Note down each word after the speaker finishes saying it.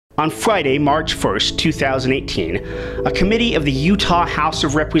On Friday, March 1st, 2018, a committee of the Utah House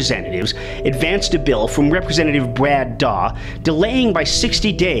of Representatives advanced a bill from Representative Brad Daw delaying by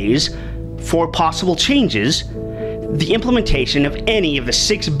 60 days for possible changes the implementation of any of the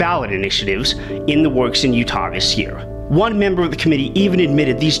 6 ballot initiatives in the works in Utah this year. One member of the committee even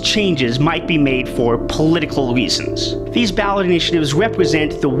admitted these changes might be made for political reasons. These ballot initiatives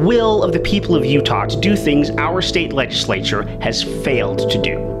represent the will of the people of Utah to do things our state legislature has failed to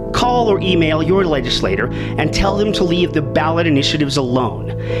do. Call or email your legislator and tell them to leave the ballot initiatives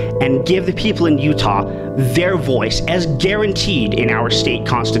alone and give the people in Utah their voice as guaranteed in our state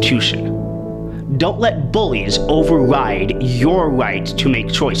constitution. Don't let bullies override your right to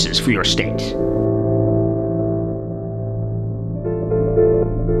make choices for your state.